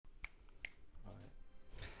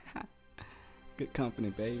Good company,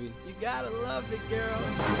 baby. You gotta love it, girl.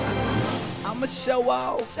 I'ma show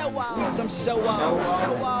off. We some show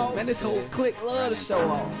off. Man, this whole clique love to show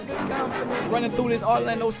off. Good company. Running through this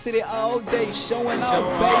Orlando city all day, showing off,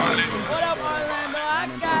 baby. What up, Orlando? I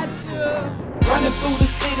got you. Running through the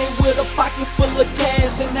city with a pocket full of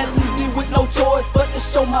cash, and that leaves me with no choice but to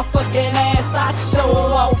show my fucking ass. I show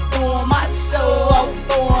off for 'em. I show off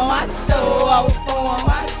for 'em. I show off for 'em.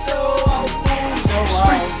 I show off for 'em.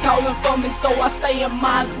 Streets calling for me, so I stay in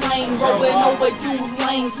my lane, rolling over you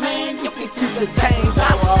lanes, man. You can keep the change.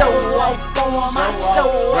 I show off for 'em. I show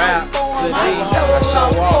off for 'em. I show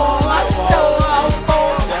off for 'em. I show off for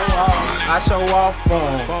 'em. I show off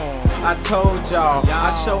for 'em. I told y'all, I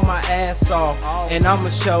show my ass off, and I'ma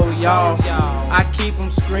show y'all. I keep them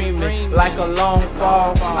screaming like a long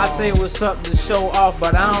fall. I say what's up to show off,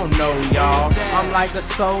 but I don't know y'all. I'm like a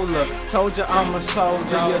solar, told you I'm a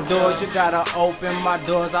soldier. Your doors, you gotta open my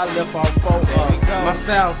doors, I lift off folk up. My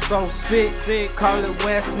style's so sick, call it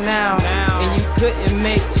West now. And you couldn't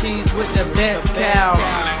make cheese with the best cow.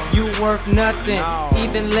 You worth nothing,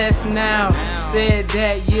 even less now. Said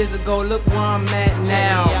that years ago, look where I'm at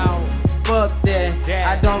now. Fuck that,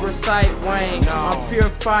 I don't recite Wayne. I'm pure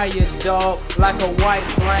fire, dog, like a white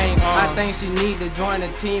flame. I think she need to join the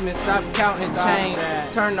team and stop counting change.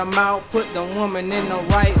 Turn them out, put the woman in the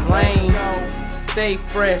right lane. Stay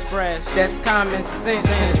fresh, that's common sense.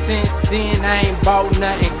 And since then I ain't bought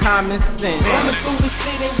nothing common sense. Running through the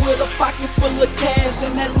city with a pocket full of cash,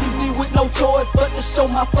 and that leaves me with no choice but to show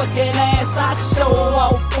my fucking ass. I show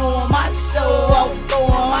off for 'em. I show off for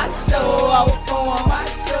 'em. I show off for 'em. I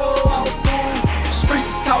show off for 'em.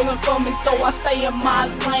 Streets calling for me, so I stay in my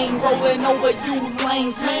lane, rolling over you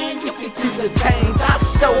lanes, man. You can keep the change. I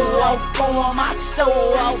show off for 'em. I show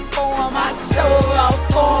off for 'em. I show off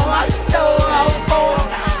for 'em. I show off for 'em.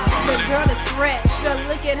 The girl is fresh,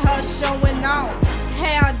 look at her showing off.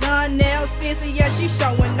 Hair done, nails fancy, yeah, she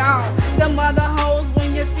showing off. The mother hoes,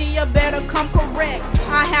 when you see her, better come correct.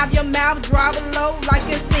 I have your mouth driving low like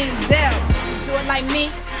it seems deaf. Do it like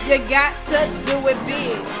me, you got to do it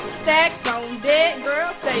big. Stacks on deck,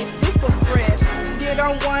 girl, stay super fresh. Get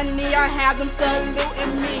on one knee, I have them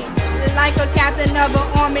saluting me. Like a captain of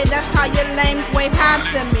an army, that's how your lames wave high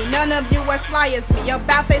to me. None of you as fly as me,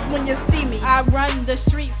 about face when you see me. I run the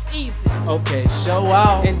streets easy. Okay, show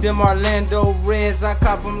out. And them Orlando Reds, I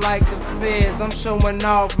cop them like the feds. I'm showing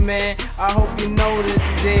off, man. I hope you noticed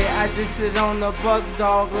that. I just sit on the Bucks,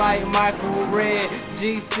 dog, like Michael Red.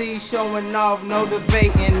 GC showing off, no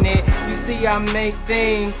debating it. You see, I make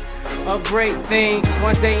things a great thing.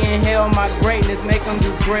 Once they inhale my greatness, make them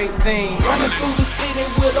do great things. Running through the city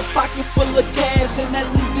with a pocket full of cash, and that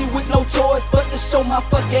leaves me with no choice but to show my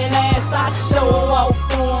fucking ass. I show off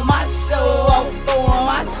for 'em. I show off for 'em.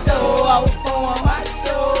 I show off for 'em. I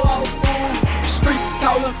show off for 'em. Streets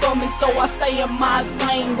calling for me, so I stay in my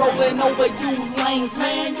lane, rolling over you lanes,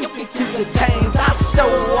 man. You can keep the change. I show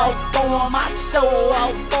off for 'em. I show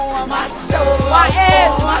off for 'em. I show off for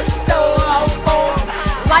 'em. I show off for 'em.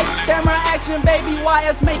 Lights, camera, action, baby,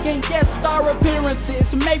 YS making guest star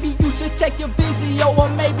appearances. Maybe you should check your Vizio, or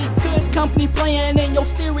maybe Good Company playing in your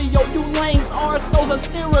stereo. You lanes are so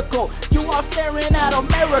hysterical, you are staring at a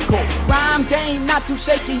miracle. Rhyme game not too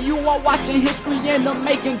shaky, you are watching history in the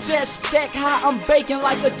making. Just check how I'm baking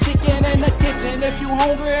like a chicken in the kitchen. If you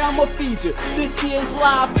hungry, I'ma feed you. This is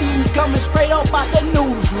live feed coming straight up out the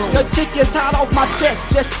newsroom. The chick is hot off my chest,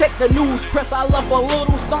 just check the news press. I left a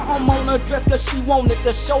little something on her dress, cause she wanted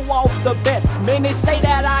to show off the best. Many say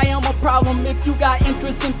that I am a problem. If you got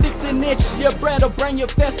interest in fixing it, you better bring your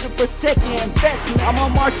fest to protect your investment. I'ma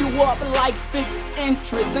mark you up like fixed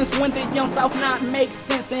interest. Since when did young South not make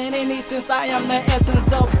sense? In any sense, I am the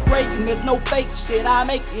essence of greatness. No fake shit, I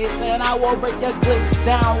make it, and I will break your clip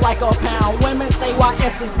down like a pound. Women say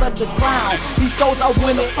YS is such a clown. These souls are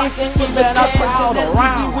winning instant, even a crowd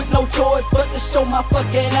around. With no choice but to show my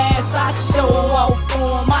fucking ass. I show off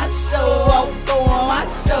for 'em. I show off for 'em. I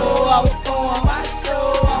show off for 'em. I show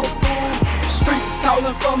off for 'em. Streets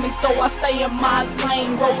calling for me, so I stay in my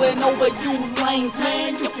lane, rolling over you lanes,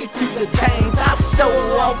 man. You can keep the change. I show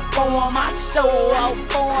off for 'em. I show off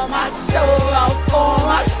for 'em. I show off for 'em.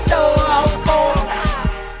 I show off for 'em.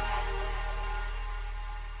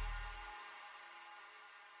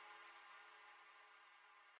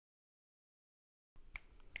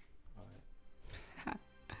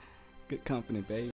 Good company, baby.